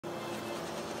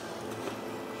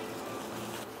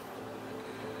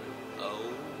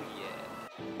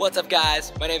What's up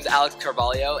guys, my name is Alex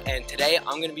Carvalho and today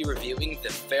I'm going to be reviewing the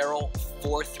Feral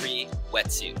 4.3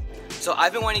 wetsuit. So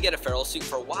I've been wanting to get a Feral suit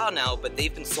for a while now, but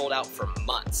they've been sold out for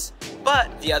months.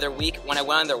 But the other week when I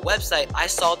went on their website, I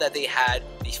saw that they had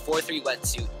the 4.3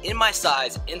 wetsuit in my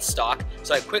size in stock,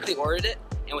 so I quickly ordered it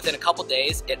and within a couple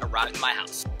days it arrived in my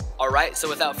house. Alright, so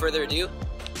without further ado,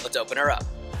 let's open her up.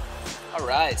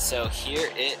 Alright, so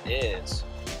here it is.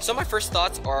 So my first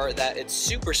thoughts are that it's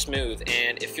super smooth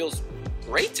and it feels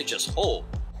great to just hold.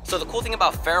 So the cool thing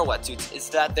about Feral wetsuits is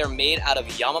that they're made out of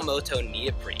Yamamoto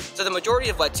neoprene. So the majority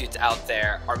of wetsuits out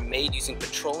there are made using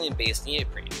petroleum-based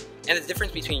neoprene. And the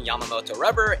difference between Yamamoto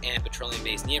rubber and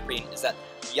petroleum-based neoprene is that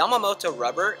Yamamoto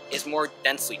rubber is more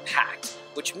densely packed,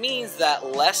 which means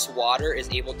that less water is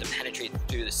able to penetrate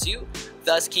through the suit,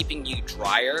 thus keeping you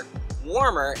drier,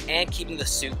 warmer, and keeping the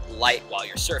suit light while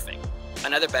you're surfing.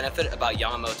 Another benefit about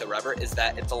Yamamoto rubber is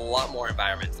that it's a lot more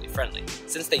environmentally friendly,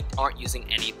 since they aren't using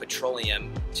any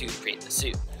petroleum to create the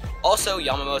suit. Also,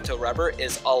 Yamamoto rubber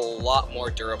is a lot more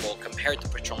durable compared to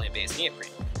petroleum-based neoprene.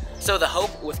 So the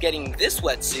hope with getting this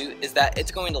wetsuit is that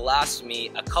it's going to last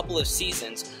me a couple of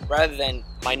seasons rather than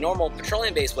my normal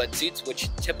petroleum-based wetsuits, which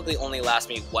typically only last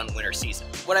me one winter season.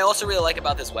 What I also really like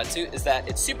about this wetsuit is that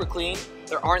it's super clean.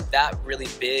 There aren't that really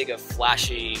big of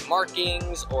flashy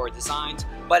markings or designs,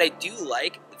 but I do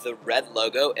like the red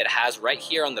logo it has right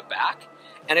here on the back,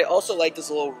 and I also like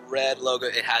this little red logo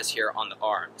it has here on the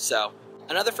arm. So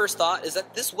another first thought is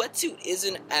that this wetsuit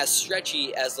isn't as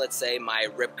stretchy as, let's say, my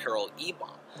Rip Curl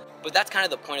E-Bomb. But that's kind of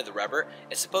the point of the rubber.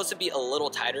 It's supposed to be a little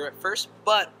tighter at first,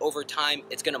 but over time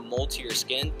it's going to mold to your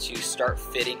skin to start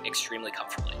fitting extremely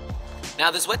comfortably. Now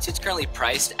this wetsuit's currently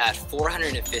priced at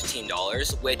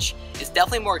 $415, which is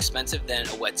definitely more expensive than a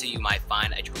wetsuit you might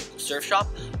find at your local surf shop,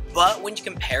 but when you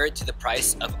compare it to the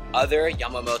price of other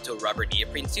Yamamoto rubber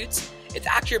neoprene suits, it's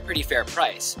actually a pretty fair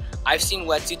price. I've seen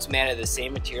wetsuits made out of the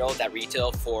same material that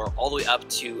retail for all the way up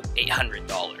to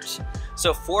 $800.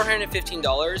 So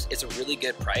 $415 is a really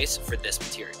good price for this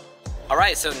material.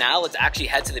 Alright, so now let's actually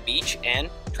head to the beach and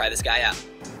try this guy out.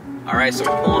 Alright, so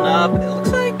we're pulling up.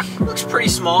 It looks pretty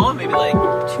small, maybe like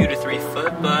 2 to 3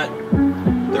 foot, but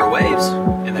there are waves,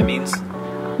 and that means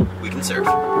we can surf.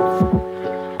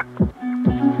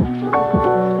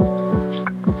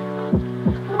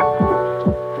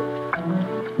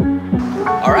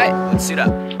 Alright, let's suit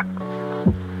up.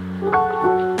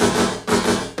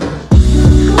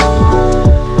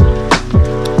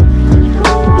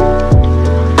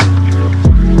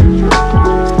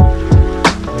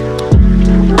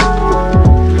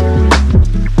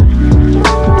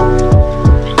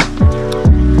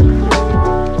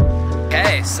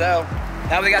 So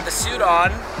now we got the suit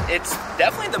on. It's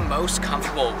definitely the most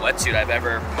comfortable wetsuit I've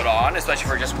ever put on, especially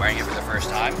for just wearing it for the first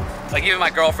time. Like even my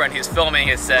girlfriend who's filming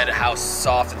has said how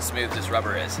soft and smooth this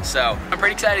rubber is. So I'm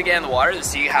pretty excited to get in the water to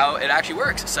see how it actually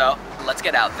works. So let's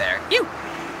get out there. Phew!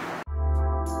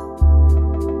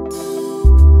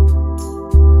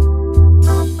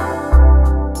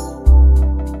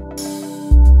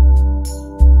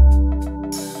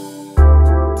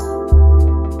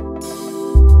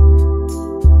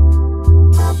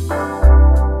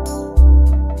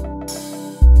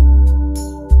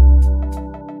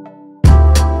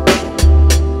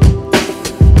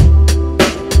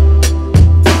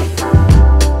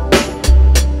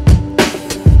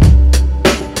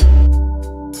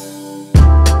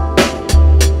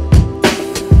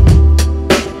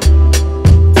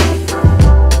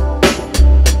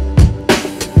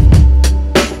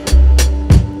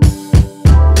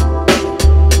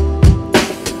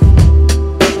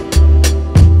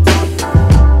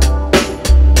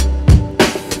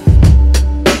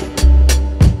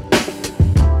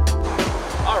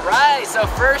 So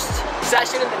first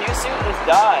session in the new suit is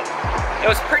done. It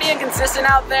was pretty inconsistent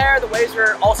out there. The waves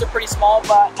were also pretty small,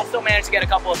 but I still managed to get a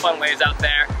couple of fun waves out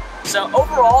there. So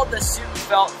overall, the suit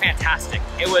felt fantastic.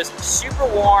 It was super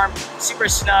warm, super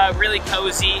snug, really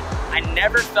cozy. I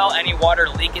never felt any water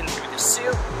leaking through the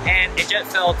suit, and it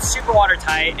just felt super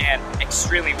watertight and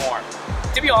extremely warm.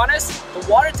 To be honest, the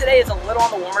water today is a little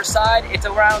on the warmer side. It's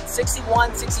around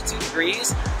 61, 62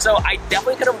 degrees, so I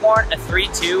definitely could have worn a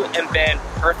 3.2 and been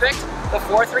perfect. The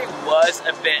 4.3 was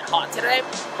a bit hot today,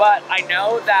 but I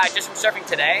know that just from surfing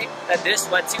today, that this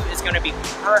wetsuit is going to be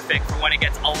perfect for when it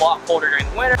gets a lot colder during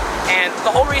the winter. And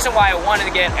the whole reason why I wanted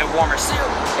to get a warmer suit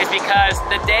is because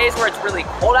the days where it's really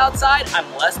cold outside, I'm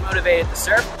less motivated to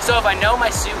surf. So if I know my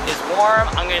suit is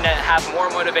warm, I'm going to have more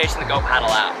motivation to go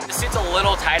paddle out. The suit's a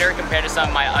little tighter compared to some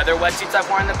of my other wetsuits I've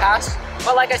worn in the past,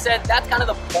 but like I said, that's kind of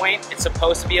the point. It's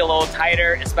supposed to be a little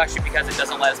tighter, especially because it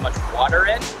doesn't let as much water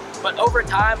in. but over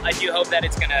time, I do hope that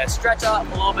it's gonna stretch up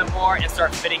a little bit more and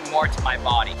start fitting more to my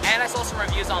body. And I saw some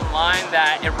reviews online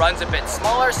that it runs a bit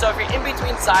smaller, so if you're in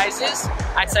between sizes,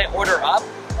 I'd say order up.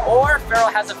 Or Feral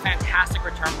has a fantastic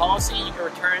return policy. You can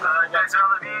return a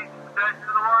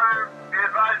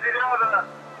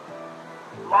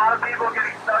lot of people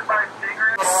getting stung by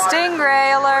stingrays.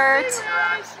 Stingray alert!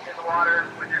 In the water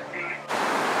with your teeth.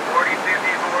 42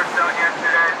 people were stung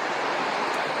yesterday.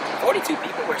 42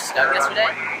 people were stung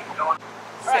yesterday?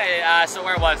 Alright, so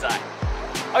where was I?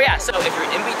 Oh yeah, so if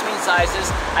you're in between sizes,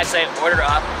 I'd say order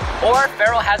up. Or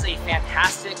Feral has a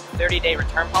fantastic 30-day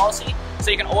return policy,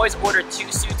 so you can always order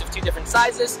 2 suits of 2 different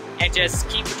sizes and just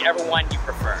keep whichever one you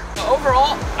prefer. So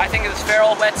overall, I think this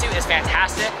Feral wetsuit is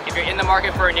fantastic. If you're in the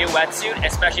market for a new wetsuit,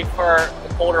 especially for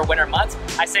the colder winter months,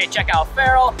 I say check out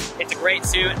Feral. It's a great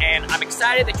suit, and I'm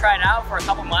excited to try it out for a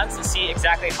couple months to see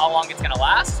exactly how long it's gonna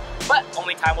last, but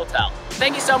only time will tell.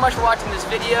 Thank you so much for watching this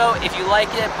video. If you like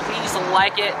it, please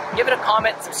like it, give it a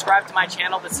comment, subscribe to my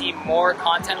channel to see more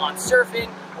content on surfing,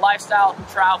 lifestyle,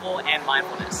 travel, and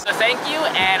mindfulness. So thank you,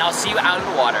 and I'll see you out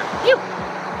in the water. Phew.